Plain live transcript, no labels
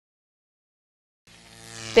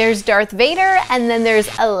There's Darth Vader, and then there's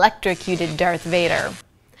electrocuted Darth Vader.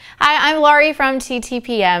 Hi, I'm Laurie from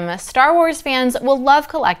TTPM. Star Wars fans will love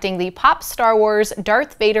collecting the Pop Star Wars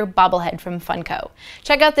Darth Vader Bobble-Head from Funko.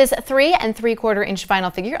 Check out this 3 3/4-inch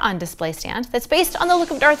vinyl figure on display stand that's based on the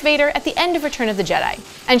look of Darth Vader at the end of Return of the Jedi.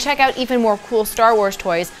 And check out even more cool Star Wars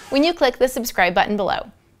toys when you click the subscribe button below.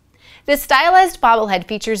 This stylized bobblehead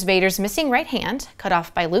features Vader's missing right hand, cut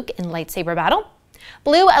off by Luke in lightsaber battle,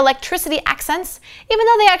 blue electricity accents, even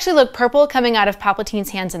though they actually look purple coming out of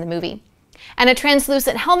Palpatine's hands in the movie, and a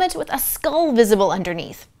translucent helmet with a skull visible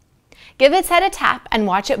underneath. Give its head a tap and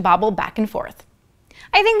watch it bobble back and forth.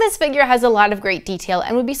 I think this figure has a lot of great detail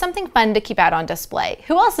and would be something fun to keep out on display.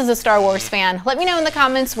 Who else is a Star Wars fan? Let me know in the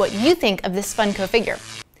comments what you think of this Funko figure.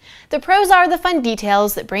 The pros are the fun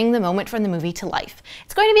details that bring the moment from the movie to life.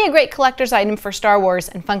 It's going to be a great collector's item for Star Wars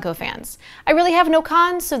and Funko fans. I really have no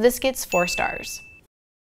cons, so this gets 4 stars.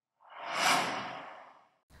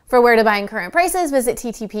 For where to buy and current prices, visit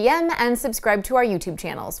TTPM and subscribe to our YouTube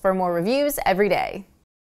channels for more reviews every day.